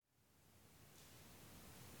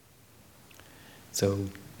So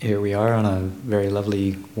here we are on a very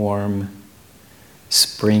lovely, warm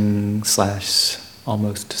spring /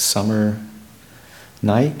 almost summer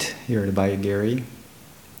night here at Abhayagiri.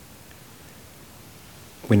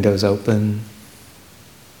 Windows open,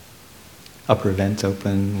 upper vents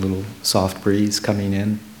open, little soft breeze coming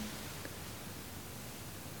in.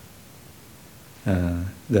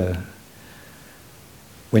 The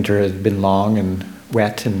winter has been long and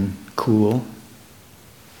wet and cool.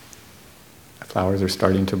 Flowers are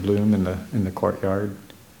starting to bloom in the courtyard.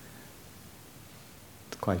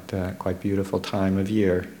 It's quite beautiful time of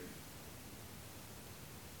year.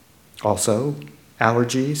 Also,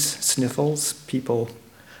 allergies, sniffles, people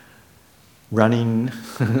running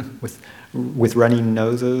with running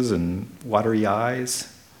noses and watery eyes.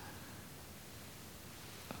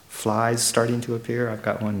 Flies starting to appear. I've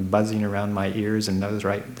got one buzzing around my ears and nose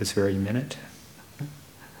right this very minute.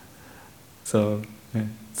 So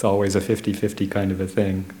it's always a 50-50 kind of a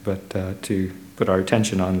thing, but to put our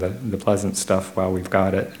attention on the pleasant stuff while we've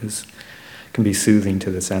got it can be soothing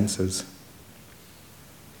to the senses.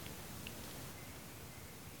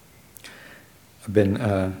 I've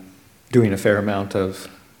been doing a fair amount of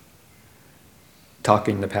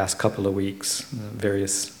talking the past couple of weeks,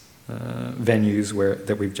 various venues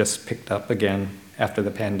that we've just picked up again after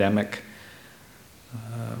the pandemic.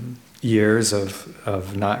 Years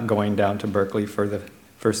of not going down to Berkeley for the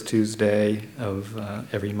first Tuesday of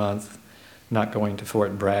every month, not going to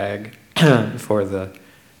Fort Bragg for the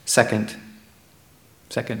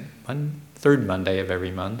third Monday of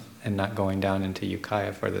every month, and not going down into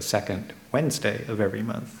Ukiah for the second Wednesday of every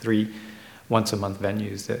month. 3 once-a-month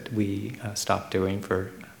venues that we stopped doing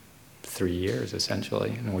for 3 years,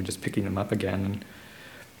 essentially, and we're just picking them up again. And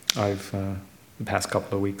I've, the past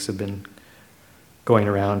couple of weeks, have been going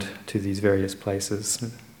around to these various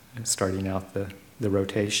places, starting out the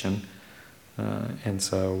rotation. And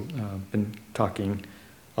so been talking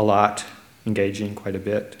a lot, engaging quite a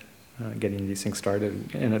bit, getting these things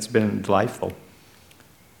started, and it's been delightful.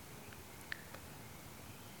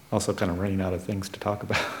 Also kind of running out of things to talk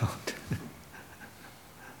about.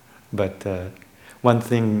 But one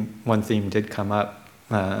theme did come up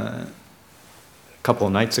a couple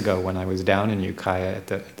of nights ago when I was down in Ukiah at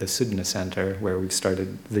the Sudna Center, where we've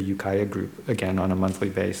started the Ukiah group again on a monthly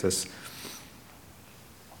basis.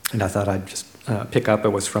 And I thought I'd just pick up. It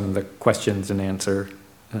was from the questions and answer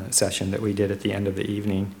session that we did at the end of the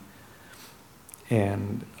evening.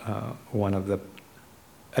 And one of the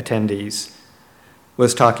attendees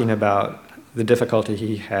was talking about the difficulty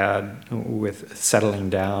he had with settling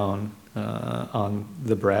down on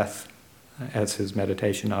the breath as his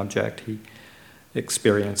meditation object. He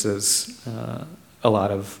experiences a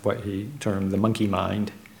lot of what he termed the monkey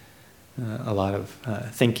mind, a lot of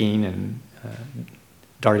thinking and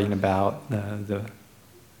darting about, the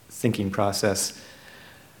thinking process,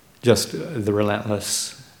 just the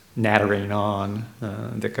relentless nattering on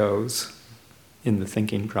that goes in the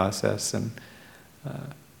thinking process, and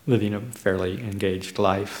living a fairly engaged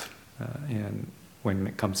life. And when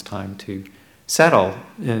it comes time to settle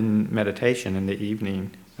in meditation in the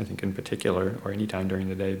evening, I think in particular, or any time during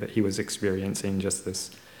the day, but he was experiencing just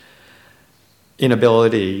this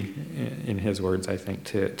inability, in his words, I think,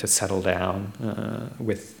 to settle down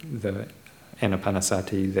with the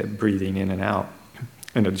anapanasati, the breathing in and out.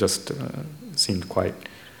 And it just seemed quite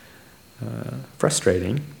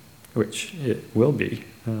frustrating, which it will be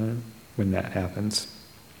when that happens.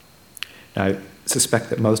 Now, I suspect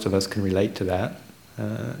that most of us can relate to that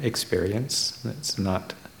experience. It's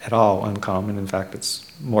not at all uncommon. In fact,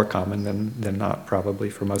 it's more common than not, probably,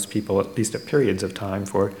 for most people, at least at periods of time,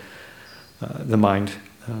 for the mind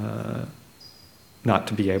not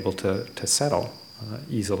to be able to settle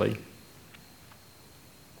easily.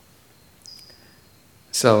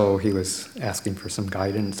 So he was asking for some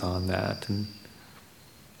guidance on that, and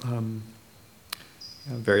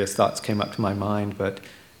various thoughts came up to my mind, but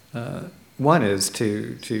one is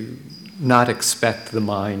to not expect the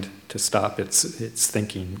mind to stop its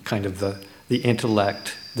thinking. Kind of the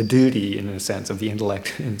intellect, the duty, in a sense, of the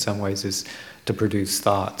intellect in some ways is to produce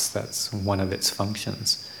thoughts. That's one of its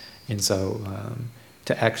functions. And so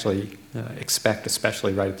to actually expect,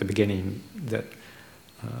 especially right at the beginning, that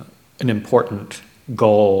an important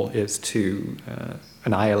goal is to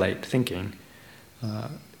annihilate thinking.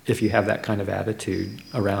 If you have that kind of attitude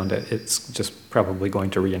around it, it's just probably going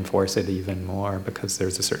to reinforce it even more, because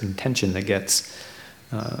there's a certain tension that gets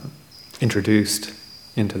introduced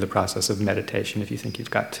into the process of meditation if you think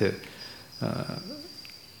you've got to,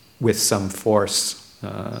 with some force,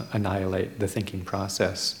 annihilate the thinking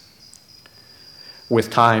process. with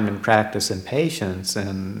time and practice and patience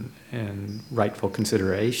and rightful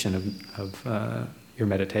consideration of your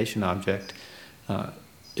meditation object,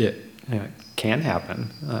 it can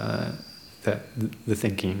happen that the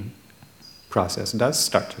thinking process does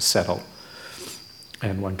start to settle,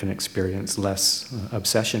 and one can experience less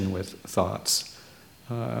obsession with thoughts.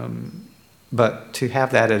 But to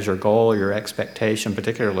have that as your goal, your expectation,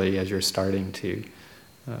 particularly as you're starting to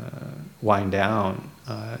wind down,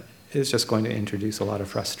 is just going to introduce a lot of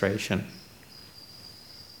frustration.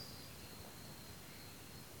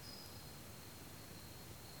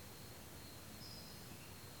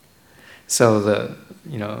 So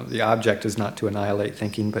the object is not to annihilate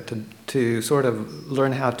thinking, but to sort of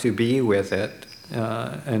learn how to be with it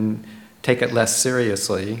and take it less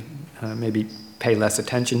seriously, maybe pay less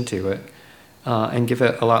attention to it, and give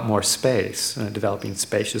it a lot more space, developing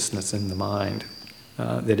spaciousness in the mind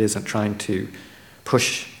that isn't trying to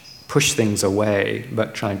push things away,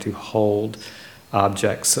 but trying to hold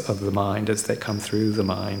objects of the mind as they come through the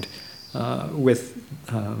mind with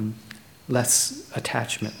less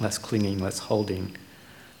attachment, less clinging, less holding.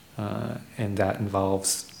 And that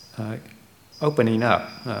involves opening up,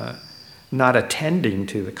 not attending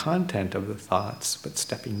to the content of the thoughts, but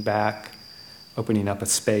stepping back, opening up a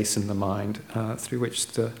space in the mind through which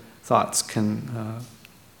the thoughts can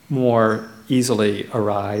more easily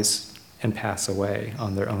arise and pass away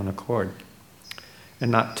on their own accord.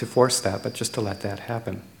 And not to force that, but just to let that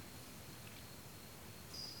happen.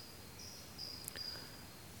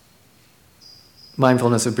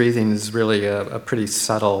 Mindfulness of breathing is really a pretty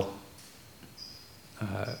subtle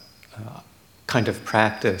kind of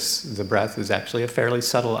practice. The breath is actually a fairly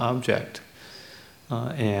subtle object.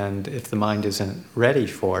 And if the mind isn't ready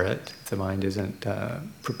for it, if the mind isn't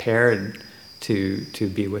prepared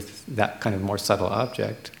to be with that kind of more subtle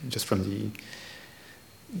object, just from the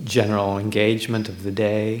general engagement of the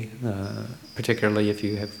day, particularly if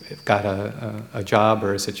you have got a job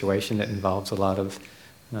or a situation that involves a lot of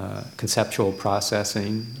conceptual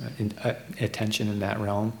processing, attention in that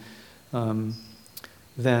realm,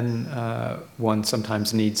 then one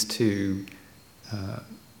sometimes needs to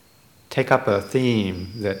take up a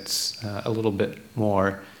theme that's a little bit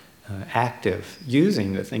more active,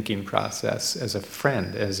 using the thinking process as a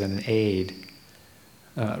friend, as an aid,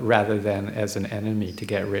 rather than as an enemy to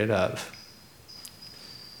get rid of.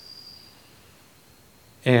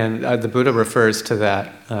 And the Buddha refers to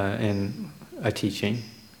that in a teaching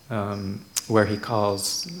where he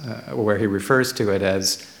refers to it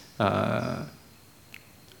as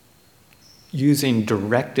using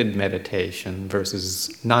directed meditation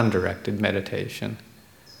versus non-directed meditation.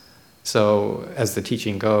 So, as the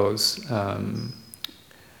teaching goes,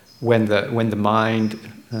 when the mind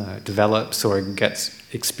develops or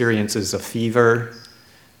experiences a fever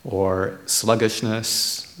or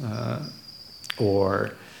sluggishness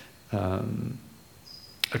or a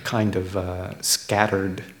kind of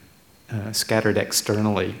scattered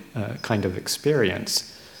externally kind of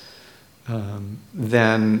experience,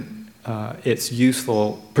 then it's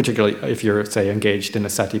useful, particularly if you're, say, engaged in a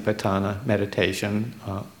satipatthana meditation,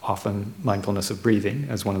 often mindfulness of breathing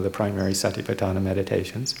as one of the primary satipatthana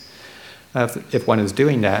meditations. If one is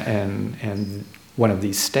doing that and one of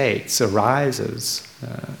these states arises,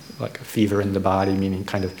 like a fever in the body, meaning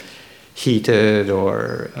kind of heated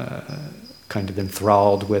or kind of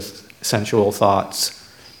enthralled with sensual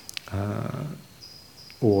thoughts,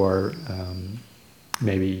 or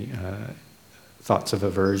maybe thoughts of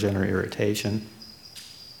aversion or irritation,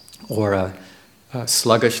 or a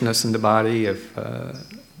sluggishness in the body if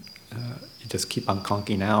you just keep on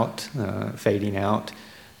conking out, fading out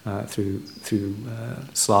through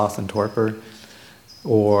sloth and torpor,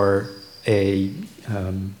 or a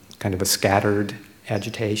kind of a scattered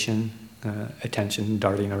agitation, attention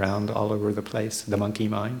darting around all over the place, the monkey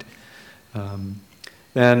mind.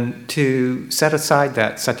 Then to set aside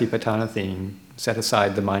that satipatthana theme, set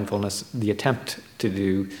aside the mindfulness, the attempt to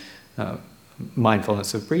do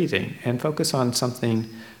mindfulness of breathing, and focus on something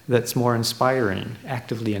that's more inspiring,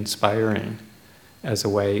 actively inspiring, as a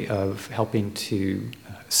way of helping to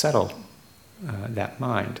settle that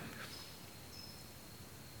mind.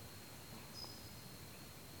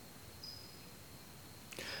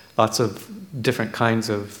 Lots of different kinds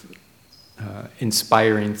of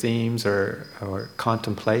inspiring themes or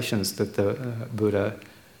contemplations that the Buddha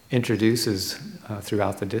introduces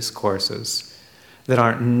throughout the discourses that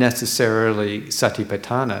aren't necessarily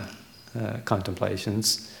satipatthana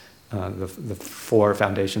contemplations. The four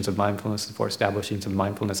foundations of mindfulness, the four establishings of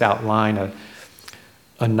mindfulness outline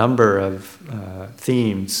a number of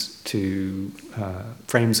themes to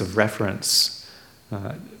frames of reference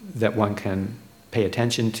that one can pay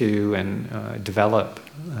attention to and develop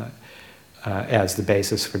as the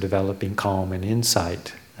basis for developing calm and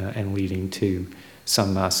insight and leading to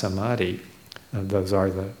samma samadhi. Those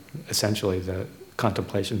are essentially the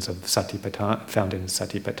contemplations of Satipatthana, found in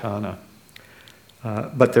Satipatthana.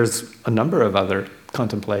 But there's a number of other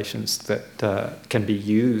contemplations that can be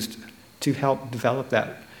used to help develop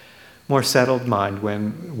that more settled mind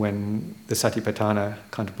when the Satipatthana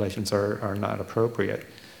contemplations are not appropriate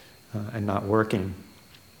and not working.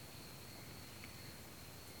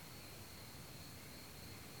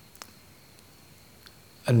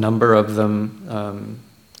 A number of them,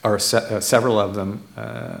 several of them,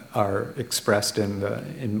 are expressed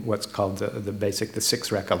in what's called the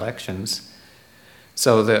 6 recollections,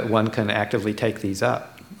 so that one can actively take these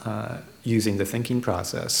up using the thinking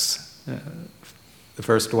process. The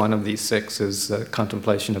first one of these 6 is the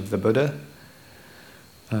contemplation of the Buddha,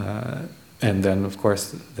 and then, of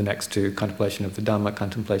course, the next 2, contemplation of the Dhamma,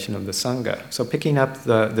 contemplation of the Sangha. So picking up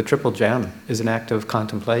the triple gem is an act of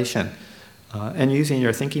contemplation, and using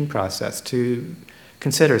your thinking process to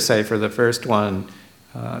consider, say, for the first one,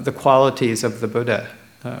 the qualities of the Buddha,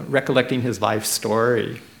 recollecting his life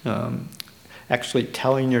story, actually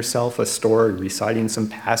telling yourself a story, reciting some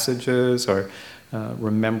passages, or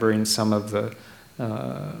remembering some of the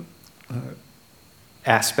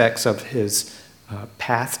aspects of his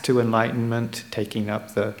path to enlightenment, taking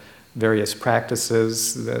up the various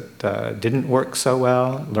practices that didn't work so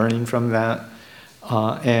well, learning from that,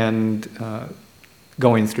 and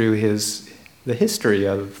going through the history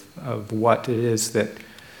of what it is that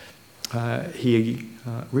he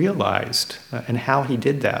realized and how he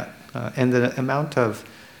did that, and the amount of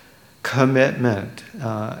commitment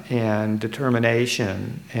and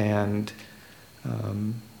determination and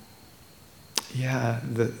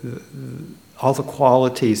all the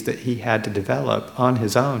qualities that he had to develop on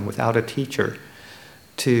his own without a teacher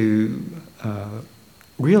to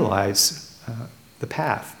realize the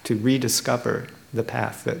path, to rediscover the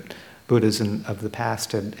path that Buddhas of the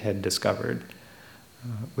past had discovered.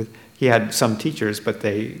 He had some teachers, but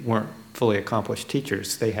they weren't fully accomplished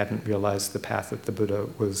teachers. They hadn't realized the path that the Buddha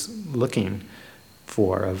was looking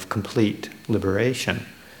for of complete liberation.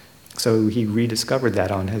 So he rediscovered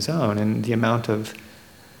that on his own, and the amount of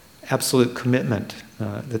absolute commitment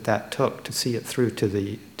that took to see it through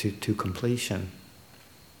to completion.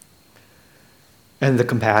 And the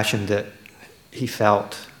compassion that he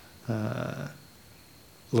felt a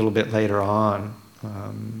little bit later on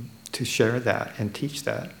to share that and teach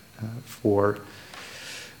that for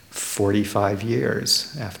 45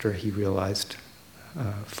 years after he realized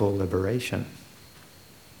full liberation.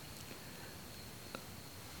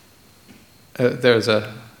 There's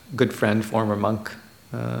a good friend, former monk,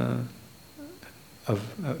 a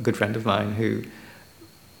good friend of mine, who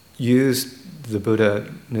used the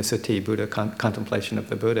Buddha Nissati, Buddha contemplation of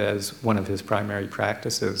the Buddha, as one of his primary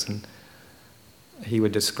practices. And he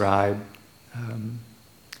would describe,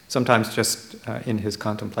 sometimes just in his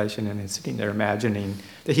contemplation and his sitting there, imagining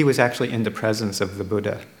that he was actually in the presence of the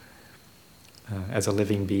Buddha as a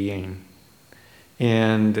living being,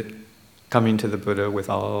 and coming to the Buddha with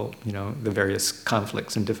all, the various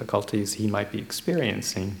conflicts and difficulties he might be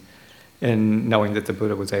experiencing, and knowing that the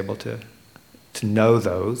Buddha was able to know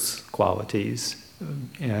those qualities,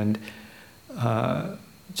 and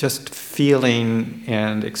just feeling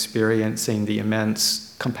and experiencing the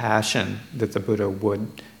immense compassion that the Buddha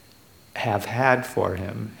would have had for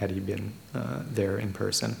him had he been there in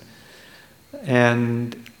person.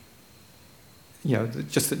 And,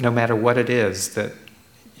 just that no matter what it is that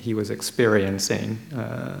he was experiencing,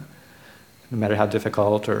 no matter how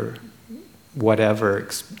difficult or whatever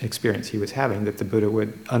experience he was having, that the Buddha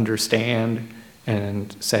would understand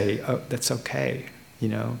and say, "Oh, that's okay.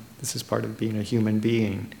 This is part of being a human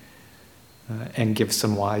being," and give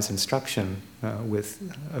some wise instruction with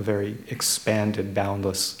a very expanded,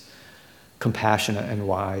 boundless, compassionate, and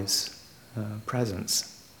wise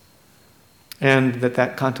presence. And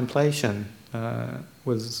that contemplation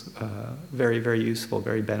was very, very useful,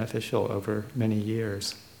 very beneficial over many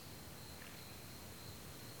years.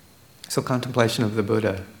 So contemplation of the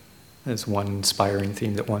Buddha is one inspiring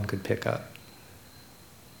theme that one could pick up.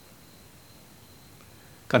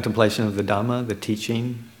 Contemplation of the Dhamma, the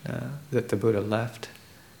teaching that the Buddha left.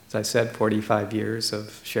 As I said, 45 years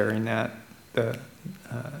of sharing that,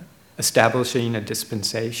 establishing a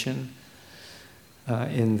dispensation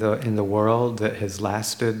in the world that has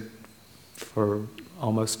lasted for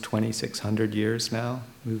almost 2,600 years now,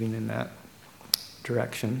 moving in that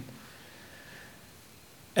direction.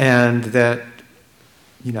 And that,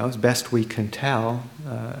 as best we can tell,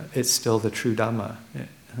 it's still the true Dhamma.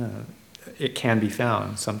 it can be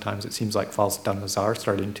found. Sometimes it seems like false dhammas are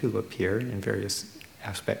starting to appear in various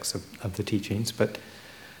aspects of the teachings, but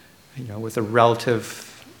with a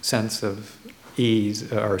relative sense of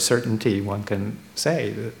ease or certainty, one can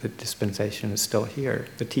say that the dispensation is still here.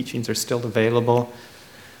 The teachings are still available,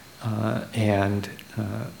 and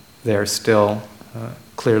they're still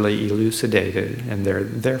clearly elucidated, and they're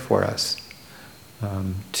there for us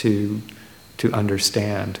to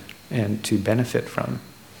understand and to benefit from.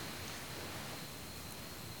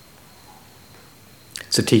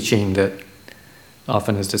 It's a teaching that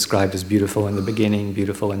often is described as beautiful in the beginning,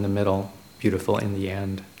 beautiful in the middle, beautiful in the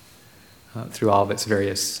end, through all of its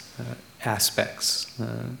various aspects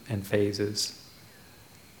and phases,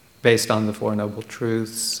 based on the Four Noble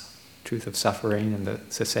Truths, truth of suffering and the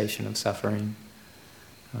cessation of suffering,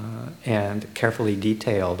 and carefully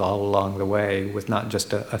detailed all along the way with not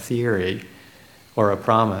just a theory or a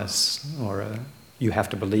promise or you have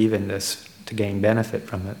to believe in this to gain benefit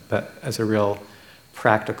from it, but as a real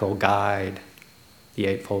practical guide, the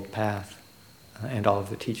Eightfold Path, and all of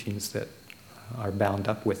the teachings that are bound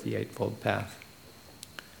up with the Eightfold Path.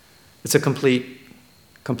 It's a complete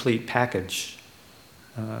package,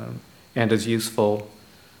 and is useful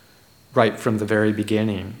right from the very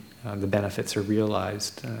beginning. The benefits are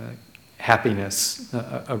realized. Happiness,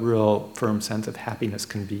 a real firm sense of happiness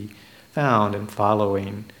can be found in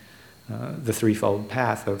following the threefold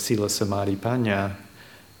path of Sila, Samadhi, Panya.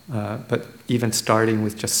 But even starting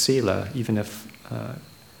with just Sila, even if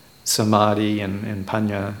Samadhi and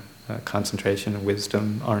Panya, concentration and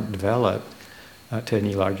wisdom, aren't developed to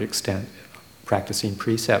any large extent, practicing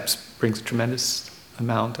precepts brings a tremendous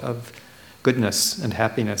amount of goodness and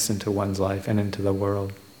happiness into one's life and into the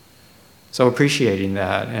world. So appreciating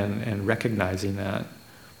that and recognizing that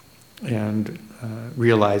and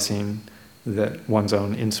realizing that one's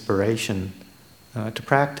own inspiration to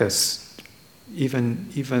practice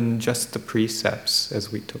even just the precepts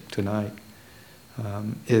as we took tonight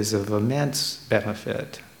is of immense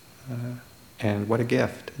benefit. And what a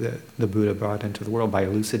gift that the Buddha brought into the world by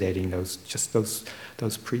elucidating those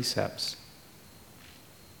precepts.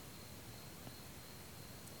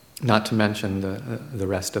 Not to mention the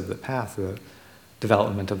rest of the path, the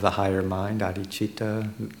development of the higher mind, adhicitta,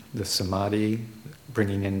 the samadhi,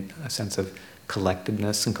 bringing in a sense of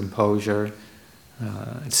collectedness and composure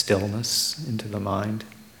and stillness into the mind,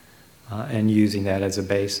 and using that as a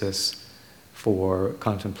basis for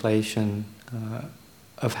contemplation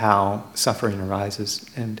of how suffering arises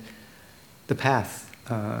and the path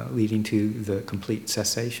leading to the complete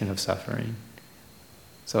cessation of suffering.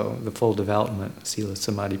 So the full development, Sila,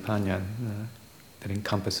 Samadhi, Panya, that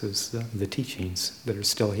encompasses the teachings that are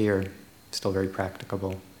still here, still very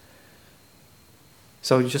practicable.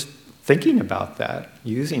 So just thinking about that,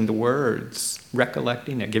 using the words,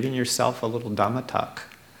 recollecting it, giving yourself a little dhammatak,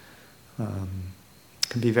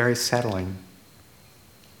 can be very settling,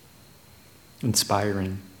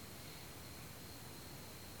 inspiring.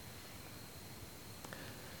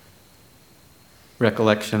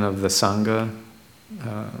 Recollection of the Sangha,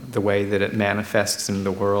 the way that it manifests in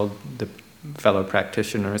the world, the fellow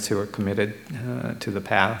practitioners who are committed to the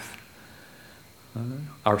path,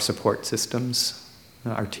 our support systems,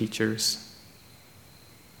 our teachers.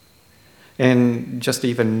 And just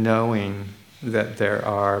even knowing that there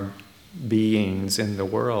are beings in the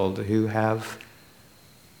world who have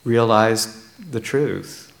realized the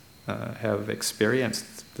truth, have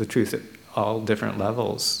experienced the truth at all different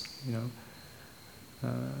levels,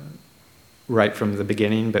 right from the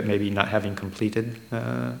beginning, but maybe not having completed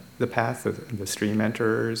the path, the stream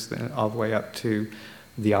enterers, all the way up to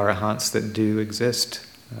the arahants that do exist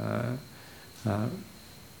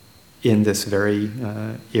in this very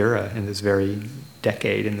era, in this very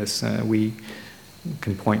decade, in this we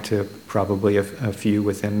can point to probably a few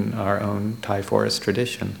within our own Thai forest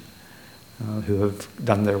tradition who have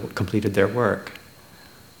completed their work,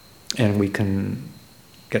 and we can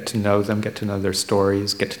get to know them, get to know their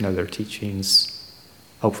stories, get to know their teachings,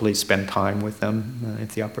 hopefully spend time with them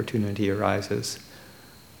if the opportunity arises,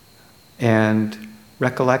 and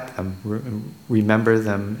recollect them, remember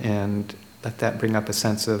them, and let that bring up a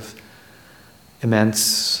sense of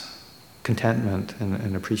immense contentment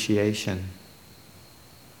and appreciation.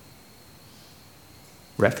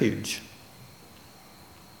 Refuge.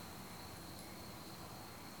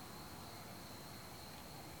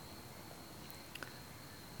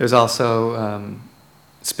 There's also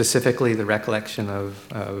specifically the recollection of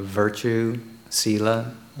virtue,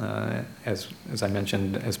 sila, as I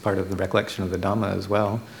mentioned, as part of the recollection of the Dhamma as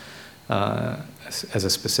well, as a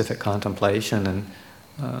specific contemplation,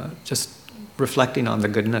 and just reflecting on the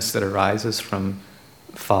goodness that arises from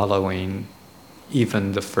following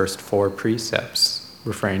even the first 4 precepts,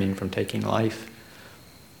 refraining from taking life,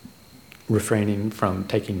 refraining from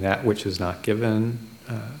taking that which is not given,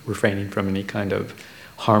 refraining from any kind of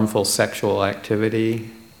harmful sexual activity,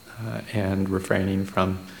 and refraining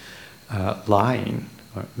from lying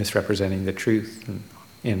or misrepresenting the truth,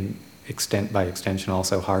 and by extension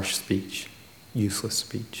also harsh speech, useless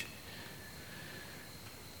speech.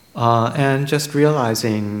 And just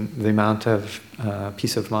realizing the amount of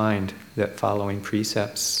peace of mind that following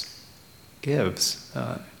precepts gives,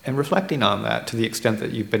 and reflecting on that to the extent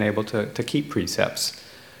that you've been able to keep precepts.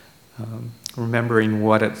 Remembering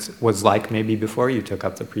what it was like maybe before you took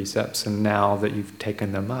up the precepts, and now that you've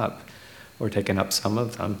taken them up, or taken up some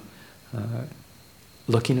of them,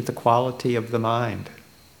 looking at the quality of the mind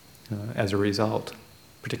as a result,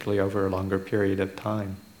 particularly over a longer period of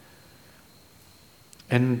time.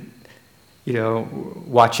 And,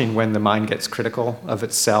 watching when the mind gets critical of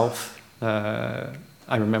itself. I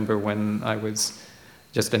remember when I was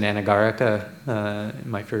just an anagarika in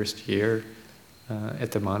my first year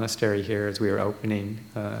at the monastery here as we were opening.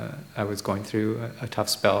 I was going through a tough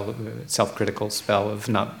spell, a self-critical spell of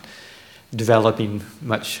not developing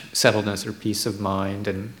much settledness or peace of mind,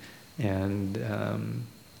 and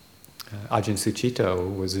Ajahn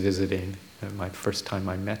Sucitto was visiting, my first time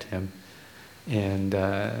I met him, and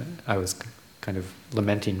I was kind of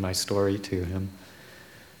lamenting my story to him.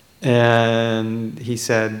 And he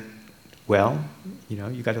said, well,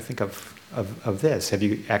 you got to think of this. Have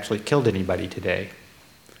you actually killed anybody today?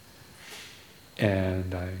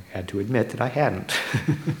 And I had to admit that I hadn't.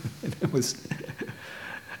 It was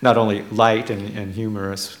not only light and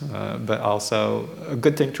humorous, but also a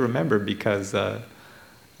good thing to remember, because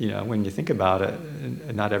when you think about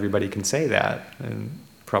it, not everybody can say that. And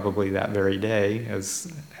probably that very day,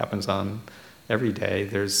 as happens on every day,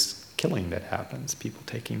 there's killing that happens, people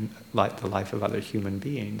taking the life of other human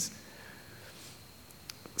beings.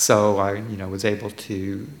 So I was able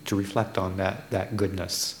to reflect on that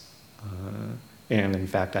goodness. And in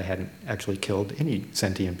fact, I hadn't actually killed any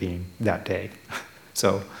sentient being that day.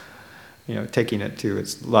 So, taking it to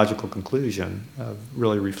its logical conclusion of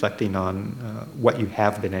really reflecting on what you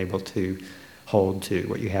have been able to hold to,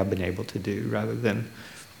 what you have been able to do, rather than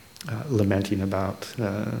lamenting about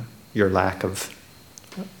your lack of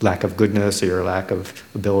goodness, or your lack of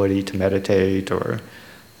ability to meditate, or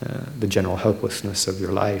the general hopelessness of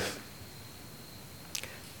your life.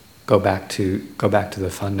 Go back to the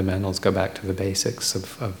fundamentals, go back to the basics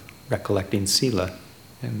of recollecting sila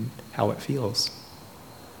and how it feels.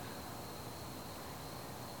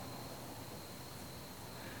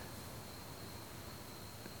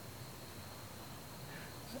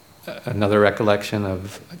 Another recollection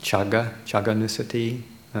of Chagganusati,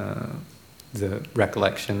 the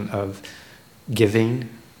recollection of giving,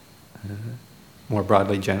 more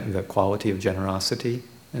broadly the quality of generosity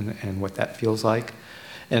and what that feels like.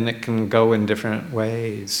 And it can go in different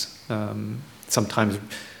ways. Sometimes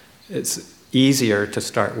it's easier to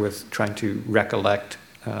start with trying to recollect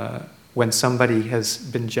when somebody has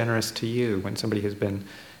been generous to you, when somebody has been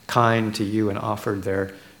kind to you and offered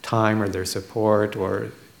their time or their support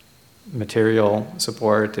or material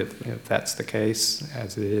support, if that's the case,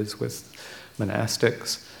 as it is with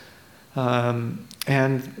monastics.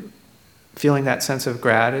 And feeling that sense of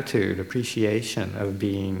gratitude, appreciation of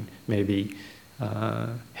being maybe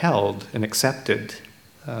held and accepted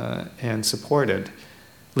and supported,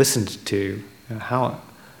 listened to.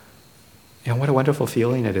 What a wonderful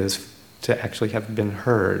feeling it is to actually have been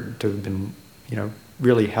heard, to have been,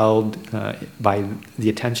 really held by the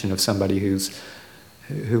attention of somebody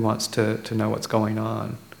who wants to know what's going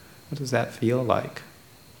on. What does that feel like?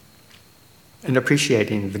 And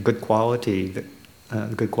appreciating the good qualities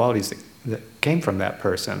that came from that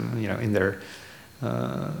person, in their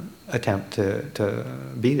attempt to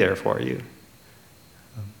be there for you.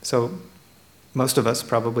 So most of us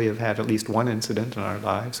probably have had at least one incident in our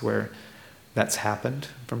lives where that's happened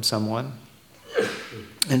from someone.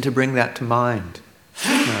 And to bring that to mind,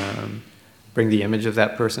 bring the image of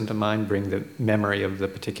that person to mind, bring the memory of the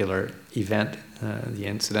particular event, the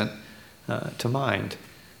incident, to mind.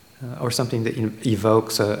 Or something that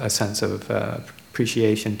evokes a sense of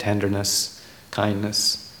appreciation, tenderness,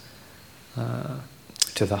 kindness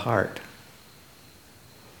to the heart.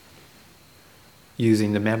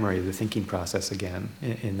 Using the memory, the thinking process again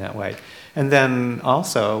in that way. And then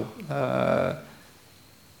also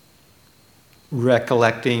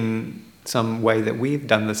recollecting some way that we've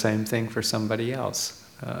done the same thing for somebody else.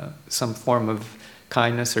 Some form of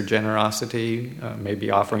kindness or generosity,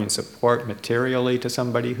 maybe offering support materially to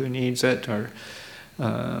somebody who needs it, or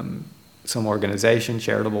some organization,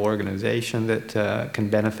 charitable organization that can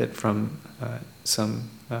benefit from some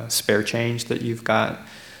spare change that you've got,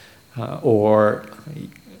 or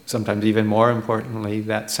sometimes even more importantly,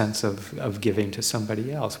 that sense of giving to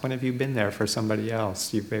somebody else. When have you been there for somebody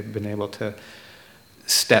else? You've been able to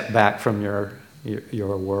step back from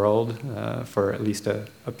your world for at least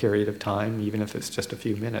a period of time, even if it's just a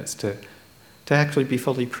few minutes, to actually be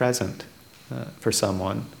fully present for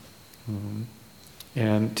someone.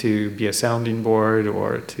 And to be a sounding board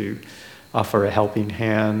or to offer a helping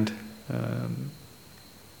hand,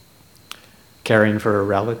 caring for a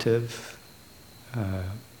relative,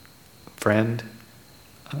 friend,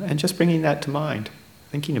 and just bringing that to mind,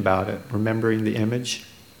 thinking about it, remembering the image,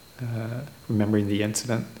 remembering the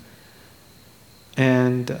incident,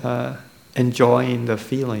 and enjoying the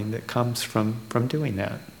feeling that comes from doing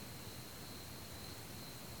that.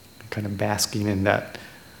 Kind of basking in that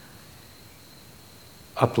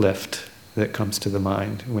uplift that comes to the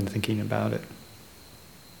mind when thinking about it.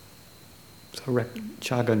 So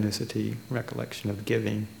chaganicity, recollection of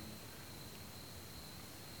giving.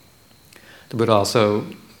 The Buddha also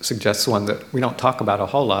suggests one that we don't talk about a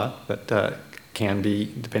whole lot, but can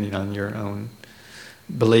be, depending on your own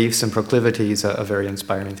beliefs and proclivities, a very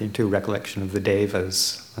inspiring thing too, recollection of the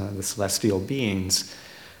devas, the celestial beings,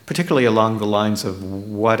 particularly along the lines of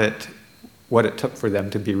what it took for them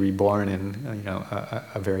to be reborn in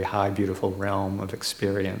a very high, beautiful realm of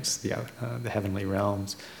experience, the heavenly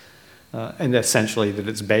realms. And essentially that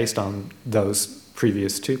it's based on those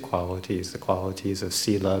previous two qualities, the qualities of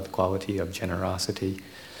sila, the quality of generosity,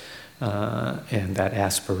 and that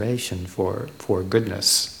aspiration for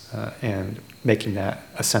goodness, and making that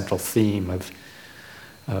a central theme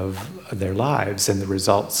of their lives and the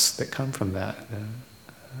results that come from that,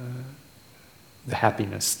 the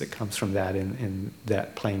happiness that comes from that in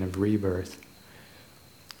that plane of rebirth.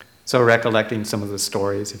 So recollecting some of the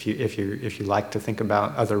stories, if you like to think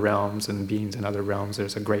about other realms and beings in other realms,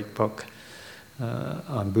 there's a great book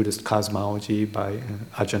on Buddhist cosmology by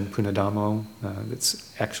Ajahn Punadamo.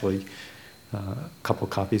 That's actually a couple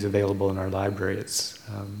copies available in our library. It's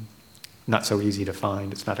not so easy to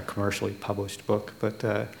find. It's not a commercially published book,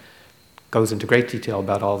 but goes into great detail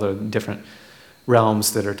about all the different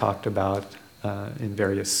realms that are talked about in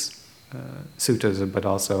various suttas, but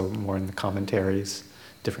also more in the commentaries,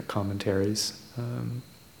 different commentaries,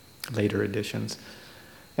 later editions.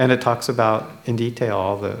 And it talks about, in detail,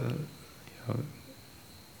 all the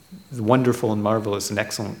wonderful and marvelous and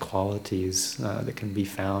excellent qualities that can be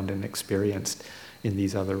found and experienced in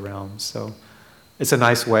these other realms. So it's a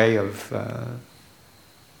nice way of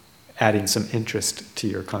adding some interest to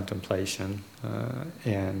your contemplation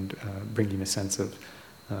and bringing a sense of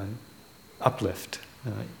uplift,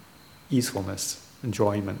 easefulness,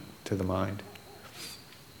 enjoyment to the mind.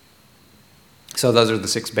 So those are the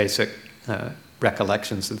 6 basic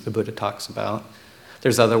recollections that the Buddha talks about.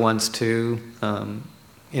 There's other ones too,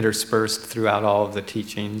 interspersed throughout all of the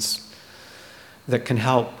teachings that can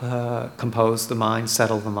help compose the mind,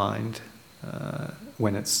 settle the mind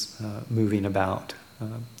when it's moving about.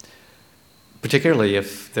 Particularly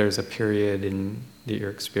if there's a period that you're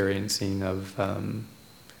experiencing of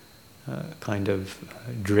kind of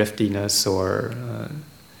driftiness or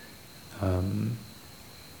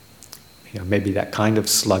maybe that kind of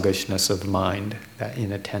sluggishness of mind, that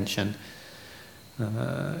inattention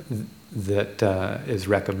that is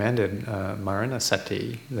recommended,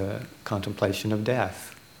 Maranasati, the contemplation of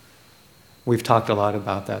death. We've talked a lot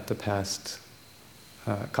about that the past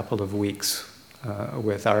couple of weeks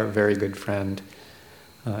with our very good friend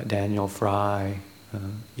Daniel Fry,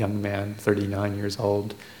 young man, 39 years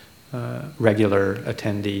old, regular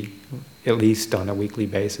attendee, at least on a weekly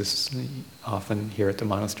basis, often here at the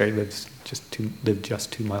monastery, lived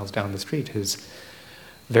just 2 miles down the street. His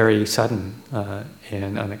very sudden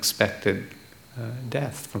and unexpected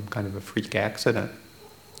death from kind of a freak accident.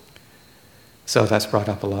 So that's brought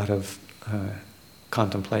up a lot of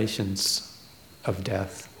contemplations of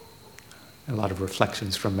death, a lot of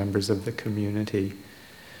reflections from members of the community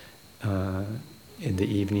in the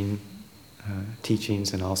evening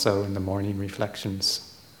teachings and also in the morning reflections.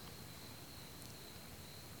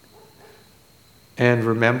 And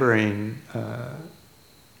remembering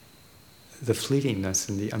the fleetingness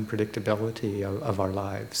and the unpredictability of our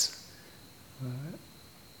lives.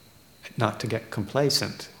 Not to get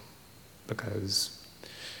complacent, because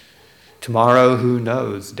tomorrow, who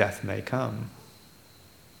knows, death may come.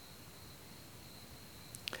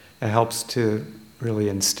 It helps to really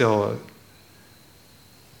instill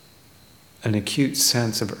an acute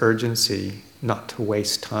sense of urgency not to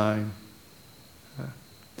waste time,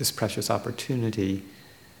 this precious opportunity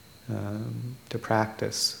to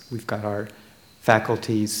practice. We've got our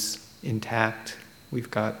faculties intact. We've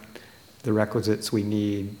got the requisites we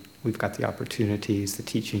need. We've got the opportunities. The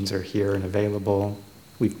teachings are here and available.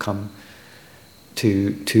 We've come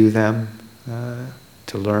to them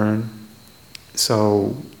to learn.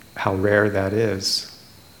 So how rare that is.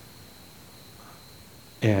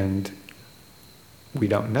 And we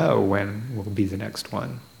don't know when will be the next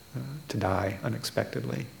one to die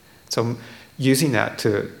unexpectedly. So using that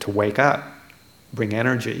to wake up, bring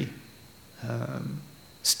energy,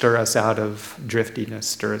 stir us out of driftiness,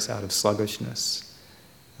 stir us out of sluggishness,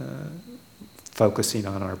 focusing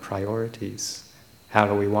on our priorities. How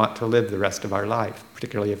do we want to live the rest of our life,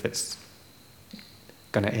 particularly if it's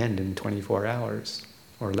going to end in 24 hours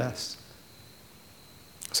or less?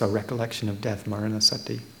 So recollection of death,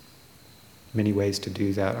 Maranasati. Many ways to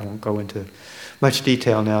do that. I won't go into much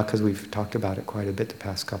detail now because we've talked about it quite a bit the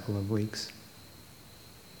past couple of weeks.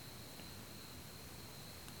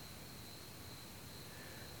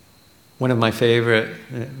 One of my favorite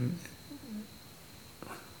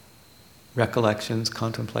recollections,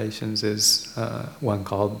 contemplations, is one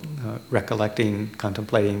called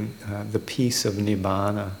contemplating the peace of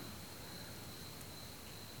Nibbana.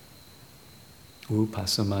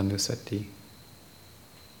 Upasamanusati.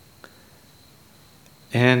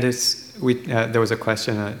 And there was a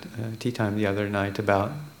question at tea time the other night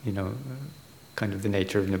about, kind of the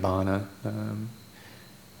nature of Nibbana.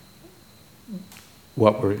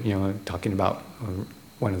 What we're, talking about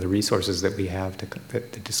one of the resources that we have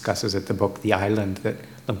that discusses it, the book The Island that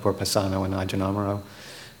Lumpur Pasano and Ajahn Amaro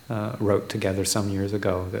wrote together some years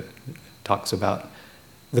ago, that talks about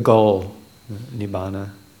the goal, Nibbana.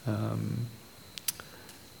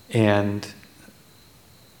 And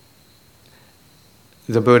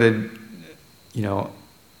the Buddha,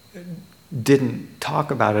 didn't talk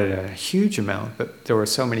about it a huge amount, but there were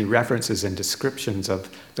so many references and descriptions of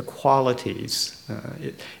the qualities.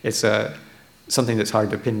 It's something that's hard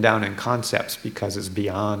to pin down in concepts because it's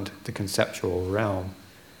beyond the conceptual realm.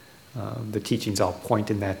 The teachings all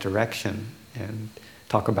point in that direction and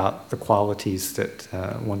talk about the qualities that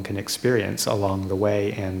one can experience along the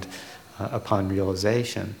way and upon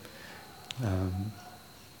realization.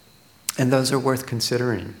 And those are worth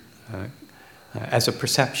considering as a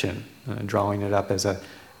perception, drawing it up as a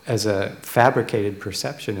fabricated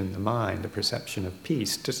perception in the mind, a perception of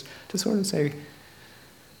peace, just to sort of say,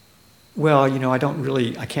 well,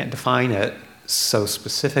 I can't define it so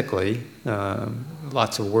specifically.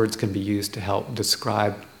 Lots of words can be used to help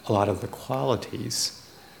describe a lot of the qualities.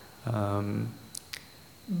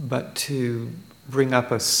 But to bring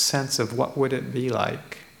up a sense of what would it be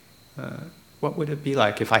like? What would it be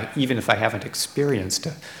like if even if I haven't experienced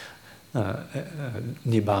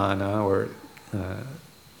Nibbana or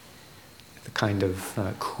the kind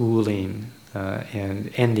of cooling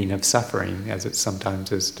and ending of suffering, as it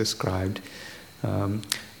sometimes is described.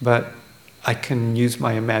 But I can use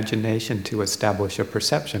my imagination to establish a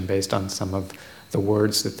perception based on some of the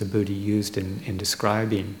words that the Buddha used in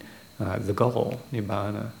describing the goal,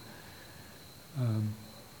 Nibbana.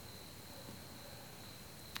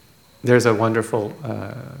 There's a wonderful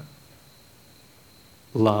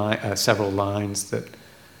line, several lines that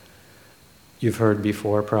you've heard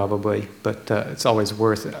before probably, but it's always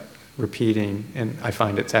worth repeating, and I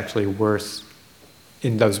find it's actually worth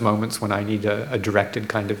in those moments when I need a directed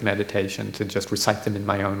kind of meditation to just recite them in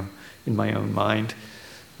my own mind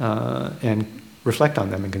and reflect on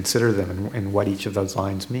them and consider them and what each of those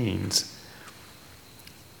lines means.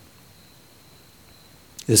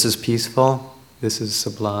 This is peaceful. This is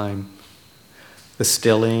sublime. The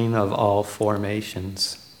stilling of all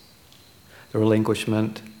formations, the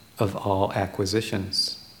relinquishment of all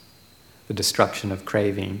acquisitions, the destruction of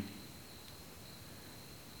craving,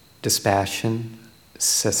 dispassion,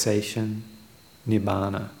 cessation,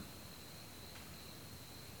 nibbana.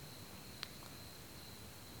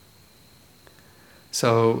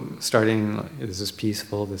 So, starting, this is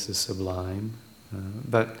peaceful, this is sublime,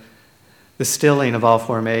 but the stilling of all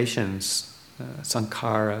formations,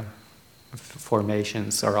 sankhara,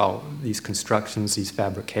 formations are all these constructions, these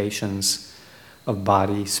fabrications of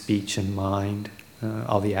body, speech, and mind,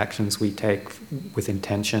 all the actions we take with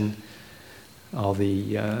intention, all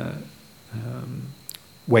the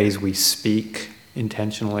ways we speak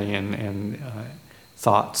intentionally, and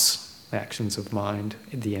thoughts, actions of mind,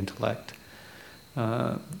 the intellect.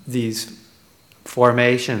 These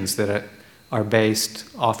formations that are based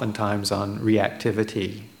oftentimes on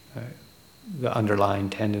reactivity, the underlying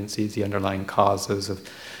tendencies, the underlying causes of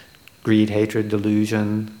greed, hatred,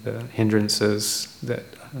 delusion, the hindrances that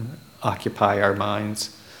occupy our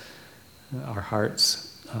minds, our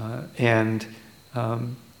hearts. and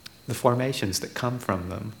the formations that come from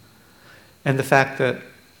them. And the fact that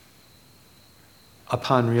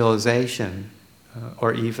upon realization,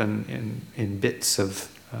 or even in bits of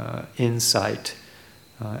insight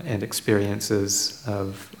and experiences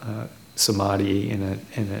of samadhi in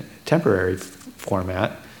a temporary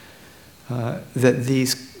format, that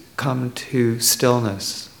these come to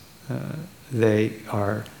stillness. They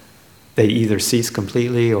either cease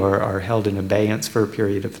completely or are held in abeyance for a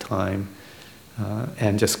period of time,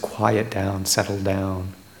 and just quiet down, settle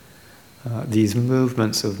down. These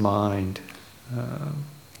movements of mind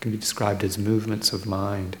can be described as movements of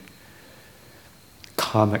mind,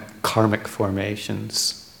 karmic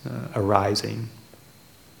formations arising,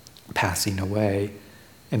 passing away,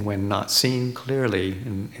 and when not seen clearly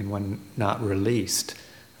and when not released,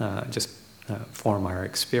 just form our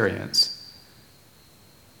experience.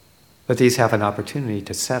 But these have an opportunity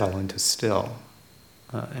to settle and to still,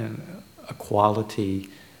 and a quality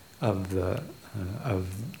of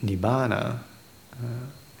nibbana,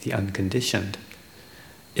 the unconditioned,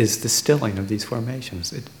 is the stilling of these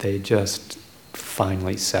formations. They just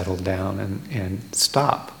finally settle down and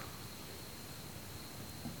stop.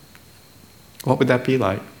 What would that be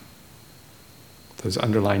like? Those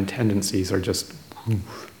underlying tendencies are just...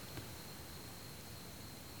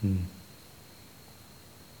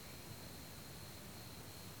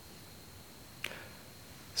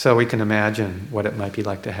 So we can imagine what it might be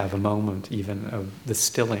like to have a moment even of the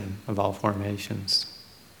stilling of all formations,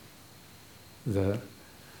 the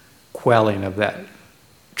quelling of that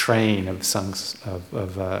train of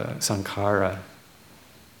sankhara.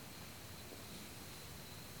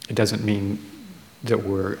 It doesn't mean that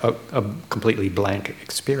we're a completely blank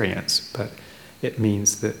experience, but it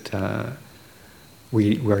means that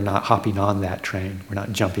we're not hopping on that train, we're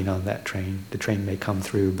not jumping on that train. The train may come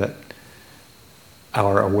through, but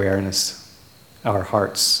our awareness, our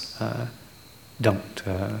hearts don't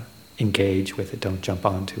engage with it, don't jump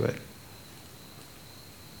onto it.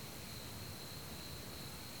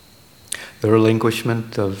 The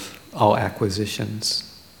relinquishment of all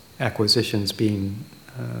acquisitions being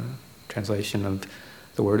translation of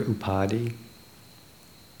the word upadhi,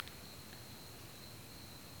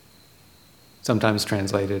 sometimes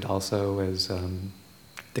translated also as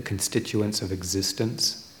the constituents of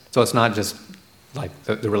existence. So it's not just like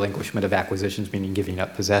the relinquishment of acquisitions, meaning giving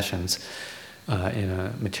up possessions in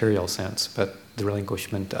a material sense, but the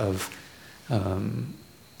relinquishment of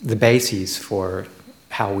the bases for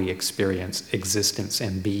how we experience existence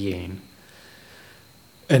and being.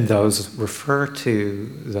 And those refer to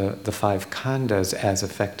the five khandhas as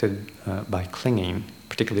affected by clinging,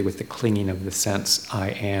 particularly with the clinging of the sense I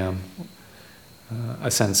am,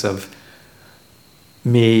 a sense of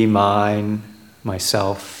me, mine,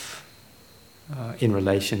 myself, in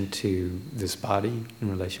relation to this body, in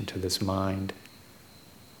relation to this mind.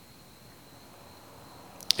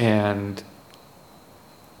 And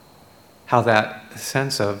how that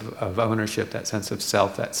sense of ownership, that sense of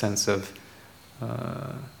self, that sense of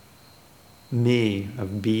me,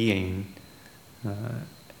 of being,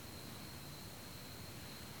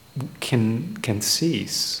 can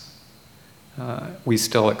cease. We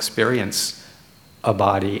still experience a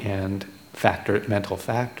body and mental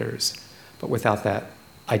factors, but without that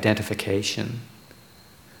identification.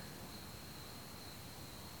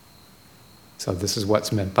 So this is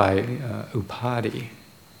what's meant by upadhi.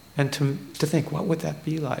 And to think, what would that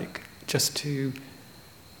be like? Just to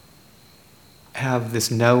have this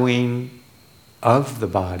knowing of the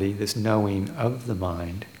body, this knowing of the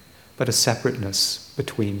mind, but a separateness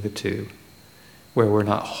between the two, where we're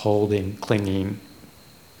not holding, clinging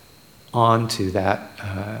onto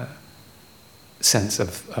that sense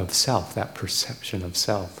of self, that perception of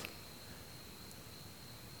self.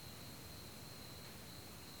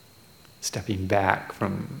 Stepping back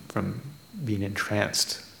from being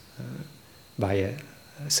entranced by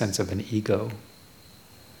a sense of an ego.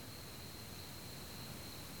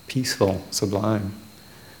 Peaceful, sublime.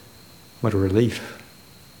 What a relief.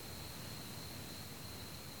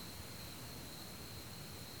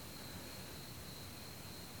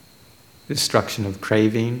 Destruction of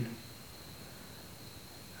craving,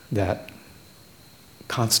 that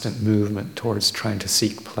constant movement towards trying to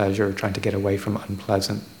seek pleasure, trying to get away from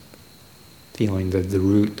unpleasant feeling,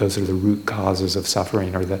 those are the root causes of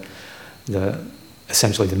suffering, or the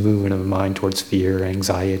essentially the movement of the mind towards fear,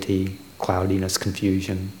 anxiety, cloudiness,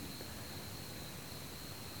 confusion,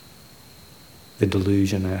 the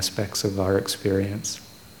delusion aspects of our experience.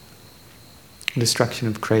 Destruction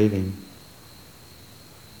of craving.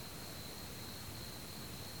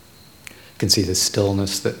 You can see the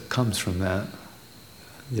stillness that comes from that,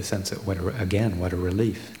 the sense that what a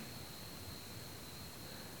relief.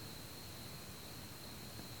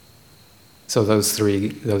 So those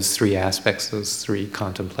three aspects, those three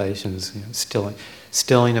contemplations,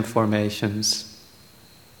 stilling of formations,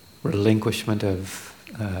 relinquishment of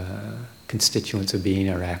constituents of being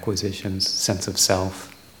or acquisitions, sense of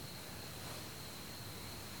self,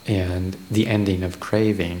 and the ending of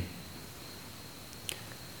craving.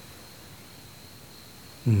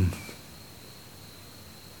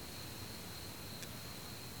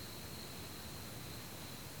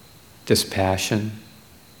 Dispassion,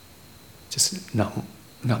 just not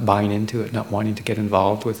buying into it, not wanting to get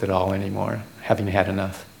involved with it all anymore, having had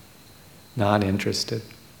enough, not interested.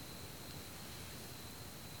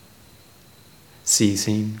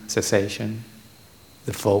 Ceasing, cessation,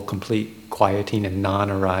 the full, complete quieting and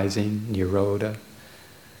non-arising, nirodha,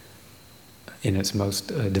 in its most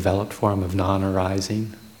developed form of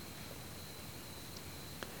non-arising.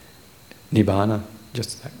 Nibbana,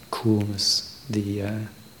 just that coolness, the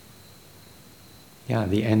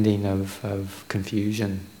ending of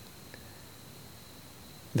confusion,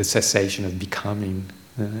 the cessation of becoming,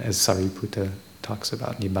 as Sariputta talks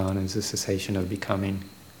about, Nibbana is the cessation of becoming.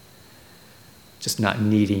 Just not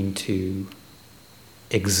needing to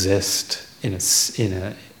exist in a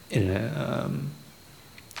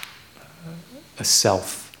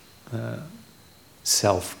self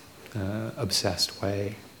obsessed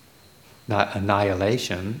way. Not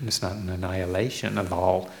annihilation. It's not an annihilation of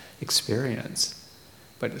all experience,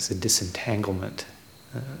 but it's a disentanglement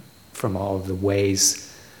from all of the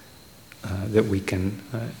ways that we can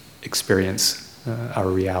experience our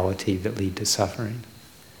reality that lead to suffering.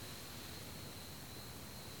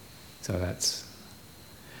 So that's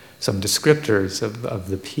some descriptors of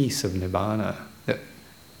the peace of Nibbana that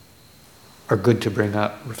are good to bring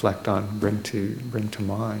up, reflect on, bring to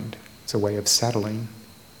mind. It's a way of settling.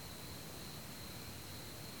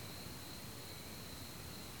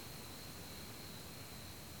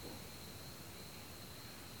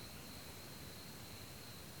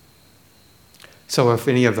 So if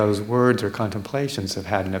any of those words or contemplations have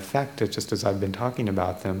had an effect, just as I've been talking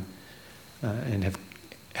about them, and have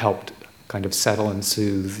helped kind of settle and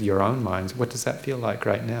soothe your own minds, what does that feel like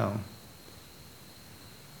right now?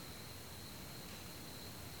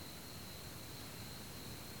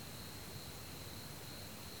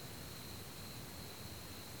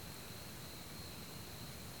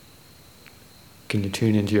 Can you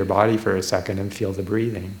tune into your body for a second and feel the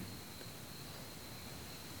breathing?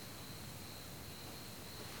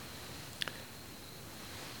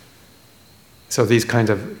 So these kinds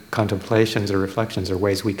of contemplations or reflections are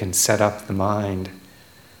ways we can set up the mind,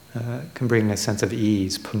 can bring a sense of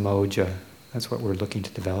ease, pamoja. That's what we're looking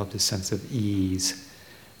to develop, this sense of ease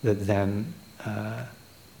that then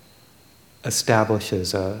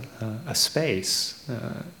establishes a space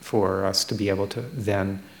for us to be able to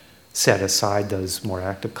then set aside those more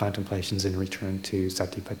active contemplations and return to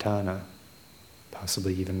satipatthana,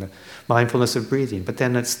 possibly even the mindfulness of breathing. But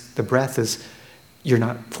then the breath is, you're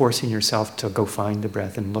not forcing yourself to go find the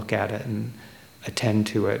breath and look at it and attend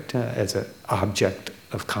to it as an object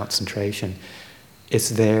of concentration. It's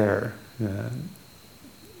there.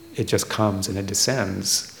 It just comes and it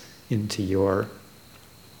descends into your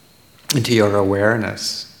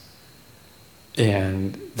awareness.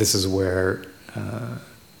 And this is where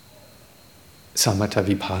samatha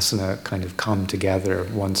vipassana kind of come together.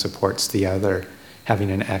 One supports the other.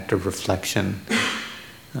 Having an active reflection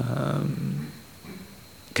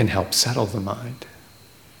can help settle the mind.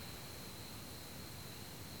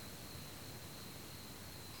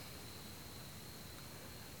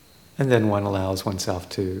 And then one allows oneself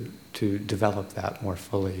to develop that more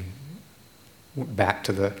fully. Back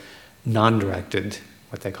to the non-directed,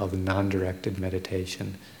 what they call the non-directed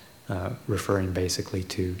meditation, referring basically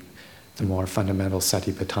to the more fundamental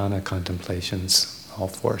satipatthana contemplations, all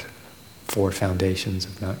four foundations,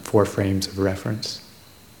 four frames of reference.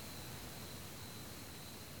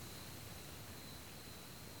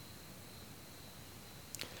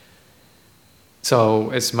 So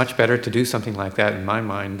it's much better to do something like that, in my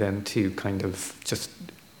mind, than to kind of just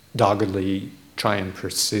doggedly try and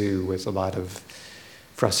pursue with a lot of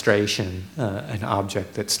frustration an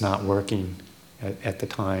object that's not working at the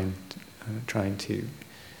time, trying to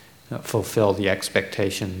fulfill the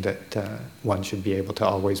expectation that one should be able to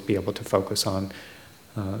always be able to focus on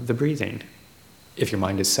the breathing. If your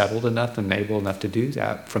mind is settled enough and able enough to do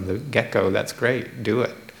that from the get-go, that's great, do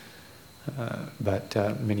it. But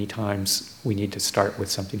many times we need to start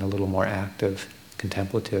with something a little more active,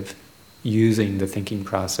 contemplative, using the thinking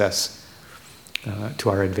process to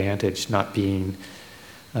our advantage, not being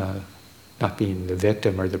not being the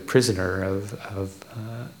victim or the prisoner of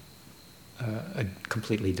a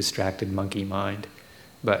completely distracted monkey mind,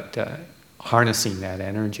 but harnessing that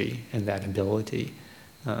energy and that ability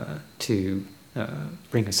to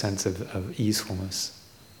bring a sense of easefulness.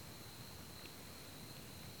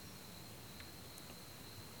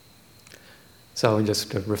 So just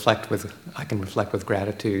to I can reflect with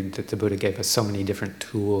gratitude that the Buddha gave us so many different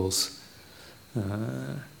tools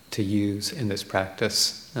to use in this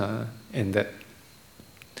practice, and that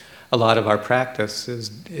a lot of our practice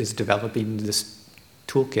is developing this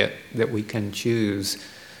toolkit that we can choose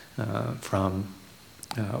from,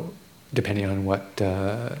 depending on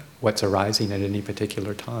what's arising at any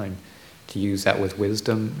particular time, to use that with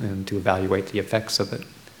wisdom and to evaluate the effects of it.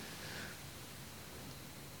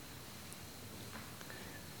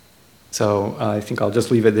 So I think I'll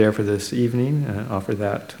just leave it there for this evening and offer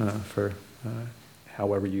that for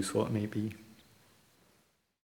however useful it may be.